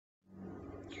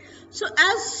So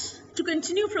as to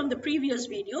continue from the previous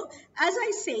video, as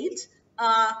I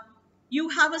said, you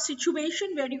have a situation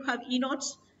where you have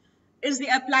E0 is the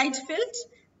applied field,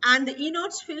 and the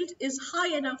E0 field is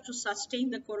high enough to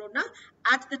sustain the corona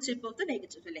at the tip of the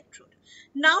negative electrode.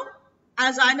 Now,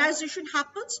 as ionization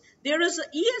happens, there is an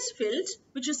ES field,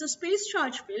 which is the space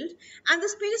charge field, and the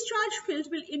space charge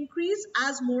field will increase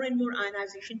as more and more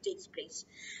ionization takes place.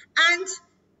 And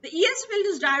the ES field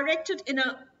is directed in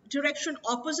a direction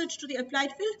opposite to the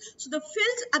applied field, so the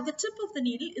field at the tip of the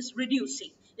needle is reducing.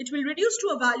 It will reduce to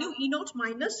a value E0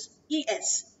 minus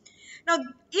ES. Now,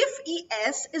 if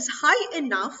ES is high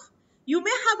enough, you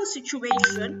may have a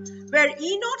situation where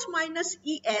E0 minus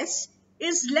ES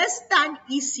is less than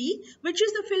EC, which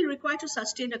is the field required to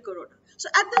sustain a corona. So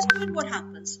at this point, what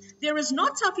happens? There is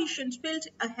not sufficient field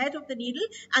ahead of the needle,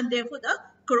 and therefore the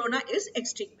corona is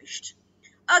extinguished.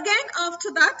 Again,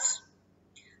 after that,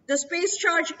 the space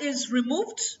charge is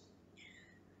removed,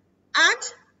 and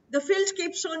the field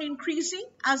keeps on increasing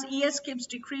as ES keeps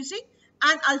decreasing,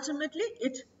 and ultimately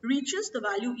it reaches the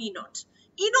value E0.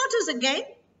 E0 is again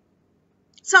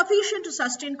sufficient to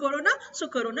sustain corona, so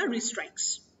corona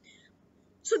restrikes.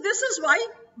 So this is why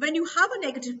when you have a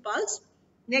negative pulse,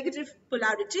 negative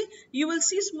polarity, you will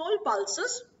see small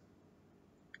pulses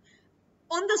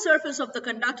on the surface of the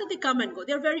conductor. They come and go.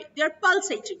 They are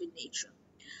pulsating in nature.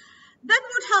 Then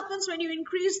what happens when you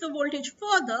increase the voltage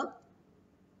further?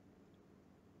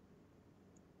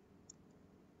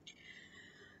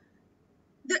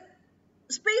 The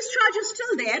space charge is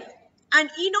still there, and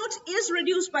E0 is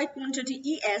reduced by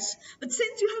quantity ES. But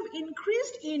since you have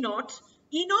increased E0,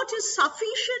 E0 is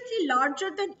sufficiently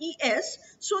larger than ES,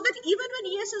 so that even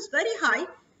when ES is very high,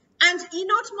 and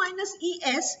E0 minus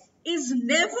ES is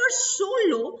never so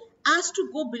low as to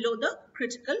go below the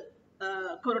critical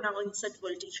corona onset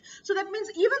voltage. So that means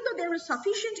even though there is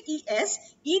sufficient ES,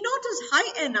 E0 is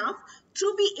high enough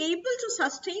to be able to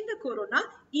sustain the corona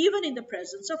even in the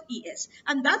presence of ES.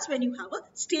 And that's when you have a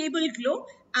stable glow,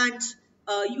 and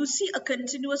you see a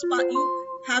continuous, you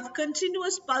have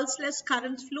continuous pulseless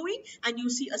current flowing, and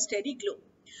you see a steady glow.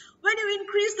 When you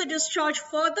increase the discharge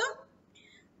further,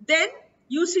 then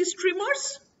you see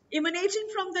streamers emanating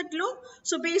from the glow.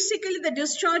 So basically the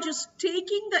discharge is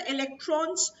taking the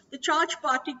electrons, the charged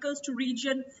particles, to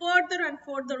region further and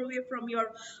further away from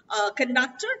your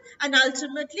conductor, and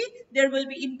ultimately there will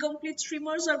be incomplete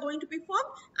streamers are going to be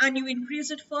formed, and you increase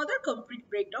it further, complete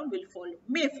breakdown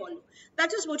may follow.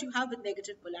 That is what you have with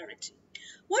negative polarity.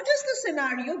 What is the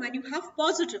scenario when you have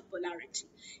positive polarity?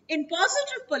 In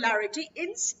positive polarity,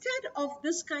 instead of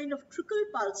this kind of trickle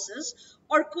pulses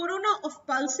or corona of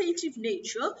pulsative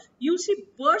nature, you see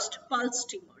burst pulse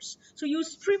streamers. So you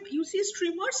see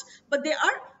streamers, but they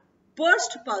are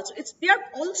burst pulse. They are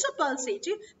also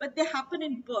pulsative, but they happen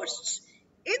in bursts.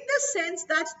 In the sense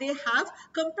that they have,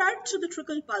 compared to the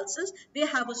trickle pulses, they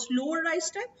have a slower rise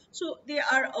time. So they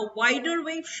are a wider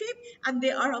wave shape, and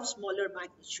they are of smaller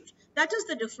magnitude. That is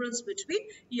the difference between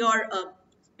your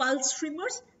pulse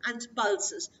streamers and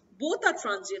pulses. Both are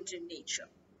transient in nature.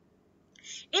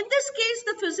 In this case,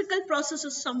 the physical process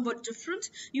is somewhat different.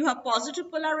 You have positive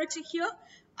polarity here.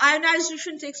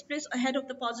 Ionization takes place ahead of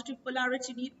the positive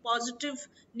polarity, positive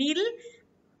needle,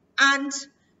 and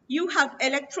you have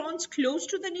electrons close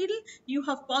to the needle. You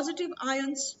have positive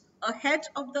ions ahead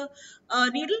of the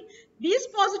needle. These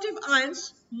positive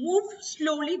ions move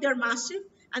slowly. They're massive,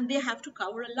 and they have to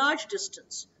cover a large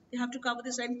distance. They have to cover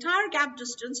this entire gap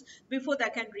distance before they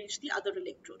can reach the other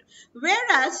electrode.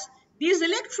 Whereas these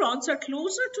electrons are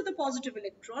closer to the positive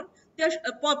electron. They are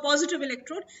a positive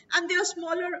electrode, and they are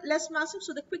smaller, less massive,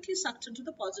 so they're quickly sucked into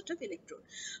the positive electrode.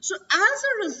 So as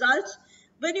a result,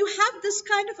 when you have this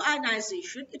kind of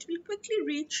ionization, it will quickly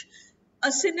reach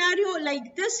a scenario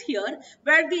like this here,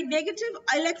 where the negative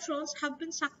electrons have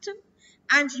been sucked in,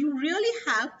 and you really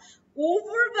have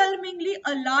overwhelmingly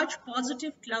a large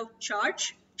positive cloud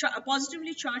charge, a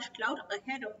positively charged cloud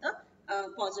ahead of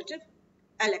the positive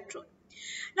electron.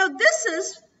 Now this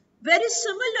is very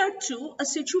similar to a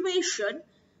situation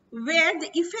where the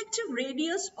effective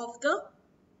radius of the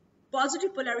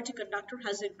positive polarity conductor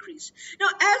has increased. Now,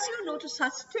 as you know, to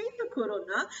sustain the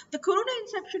corona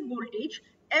inception voltage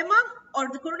or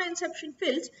the corona inception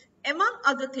fields, among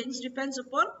other things, depends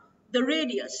upon the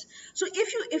radius. So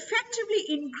if you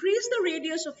effectively increase the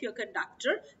radius of your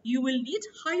conductor, you will need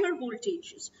higher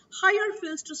voltages, higher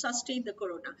fields to sustain the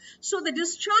corona. So the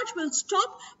discharge will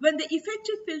stop when the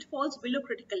effective field falls below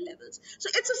critical levels. So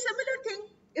it's a similar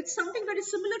thing. It's something very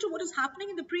similar to what is happening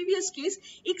in the previous case,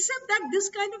 except that this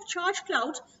kind of charge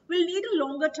cloud will need a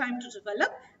longer time to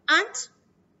develop, and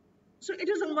so it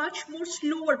is a much more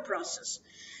slower process.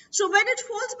 So when it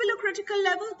falls below critical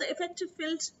level, the effective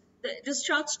field, the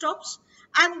discharge stops,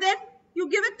 and then you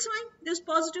give it time, there's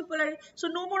positive polarity. So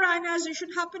no more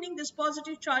ionization happening, these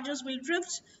positive charges will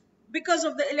drift because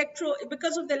of the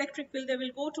electric field, they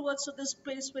will go towards, so this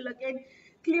place will again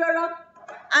clear up.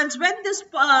 And when this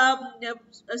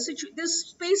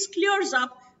space clears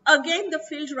up, again the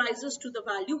field rises to the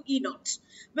value E naught.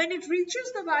 When it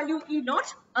reaches the value E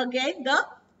naught, again the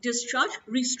discharge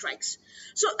restrikes.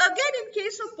 So again, in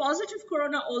case of positive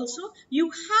corona also,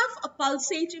 you have a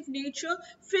pulsative nature.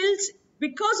 Fields,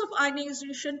 because of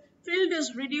ionization, field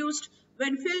is reduced.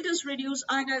 When field is reduced,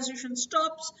 ionization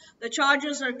stops, the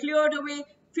charges are cleared away,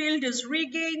 field is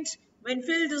regained. When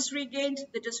field is regained,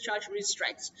 the discharge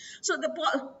restrikes. So the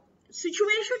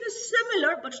situation is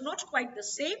similar but not quite the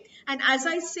same, and as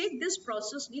I said, this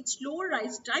process needs slower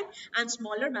rise time and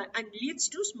leads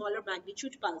to smaller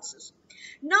magnitude pulses.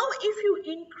 Now if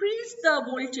you increase the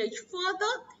voltage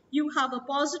further, you have a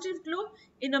positive glow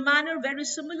in a manner very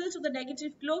similar to the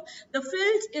negative glow. The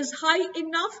field is high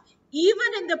enough even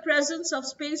in the presence of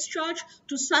space charge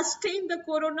to sustain the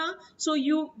corona, so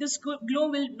this glow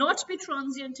will not be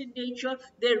transient in nature.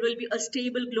 There will be a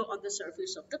stable glow on the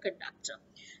surface of the conductor.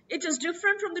 It is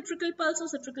different from the trickle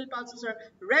pulses. The trickle pulses are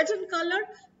red in color.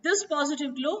 This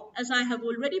positive glow, as I have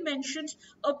already mentioned,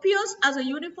 appears as a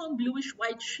uniform bluish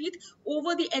white sheet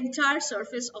over the entire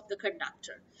surface of the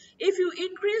conductor. If you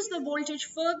increase the voltage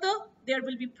further, there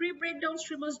will be pre-breakdown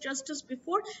streamers just as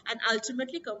before, and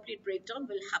ultimately complete breakdown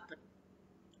will happen.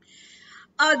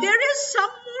 There is some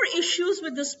more issues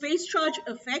with the space charge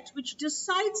effect which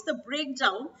decides the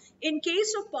breakdown in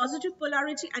case of positive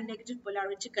polarity and negative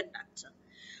polarity conductor.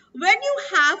 When you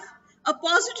have a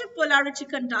positive polarity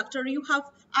conductor, you have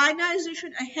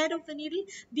ionization ahead of the needle.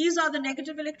 These are the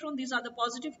negative electrons, these are the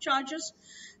positive charges.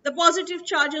 The positive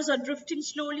charges are drifting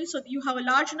slowly, so you have a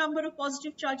large number of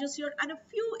positive charges here and a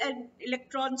few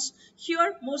electrons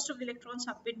here. Most of the electrons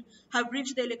have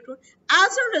reached the electrode.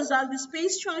 As a result, the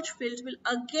space charge field will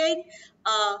again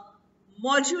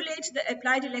modulate the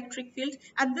applied electric field,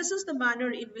 and this is the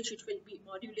manner in which it will be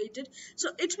modulated. So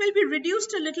it will be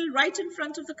reduced a little right in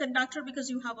front of the conductor because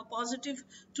you have a positive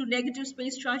to negative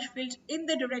space charge field in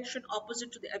the direction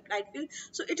opposite to the applied field.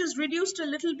 So it is reduced a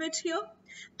little bit here,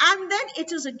 and then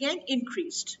it is again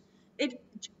increased. It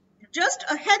just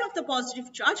ahead of the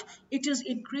positive charge, it is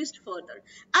increased further,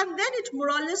 and then it more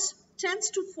or less tends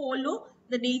to follow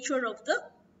the nature of the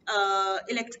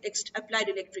applied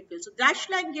electric field. So dashed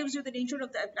line gives you the nature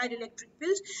of the applied electric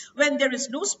field when there is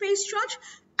no space charge,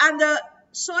 and the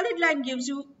solid line gives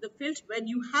you the field when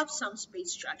you have some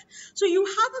space charge. So you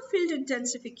have a field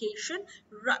intensification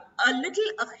a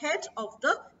little ahead of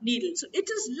the needle. So it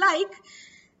is like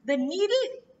the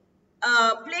needle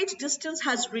plate distance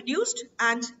has reduced,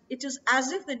 and it is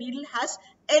as if the needle has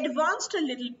advanced a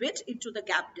little bit into the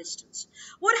gap distance.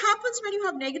 What happens when you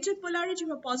have negative polarity? You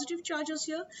have positive charges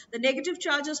here. The negative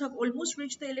charges have almost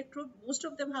reached the electrode. Most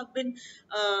of them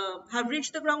have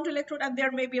reached the ground electrode, and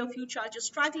there may be a few charges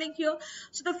straggling here.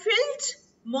 So the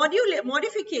field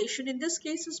modification in this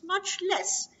case is much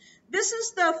less. This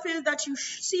is the field that you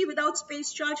see without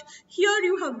space charge. Here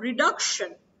you have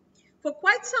reduction for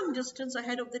quite some distance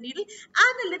ahead of the needle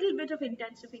and a little bit of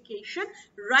intensification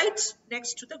right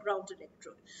next to the ground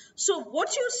electrode. So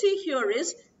what you see here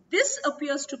is this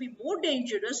appears to be more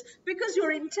dangerous because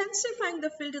you're intensifying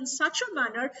the field in such a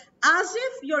manner as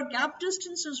if your gap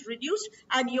distance is reduced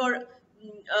and your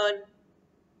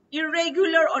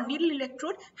irregular or needle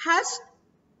electrode has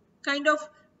kind of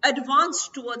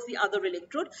advanced towards the other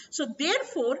electrode. So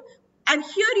therefore, and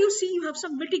here you see you have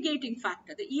some mitigating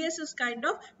factor. The ES is kind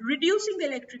of reducing the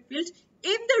electric field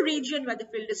in the region where the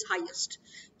field is highest.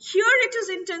 Here it is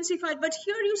intensified, but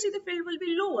here you see the field will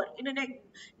be lower. In a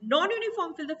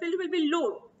non-uniform field, the field will be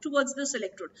low towards this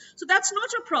electrode. So that's not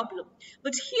a problem.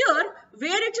 But here,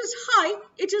 where it is high,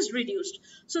 it is reduced.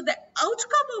 So the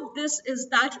outcome of this is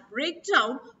that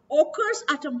breakdown occurs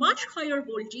at a much higher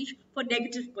voltage for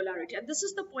negative polarity. And this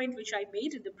is the point which I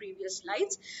made in the previous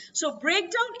slides. So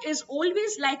breakdown is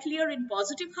always likelier in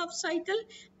positive half cycle,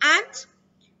 and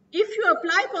if you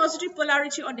apply positive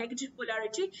polarity or negative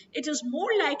polarity, it is more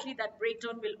likely that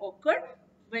breakdown will occur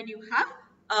when you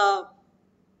have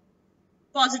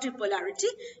positive polarity.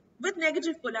 With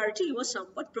negative polarity, you are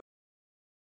somewhat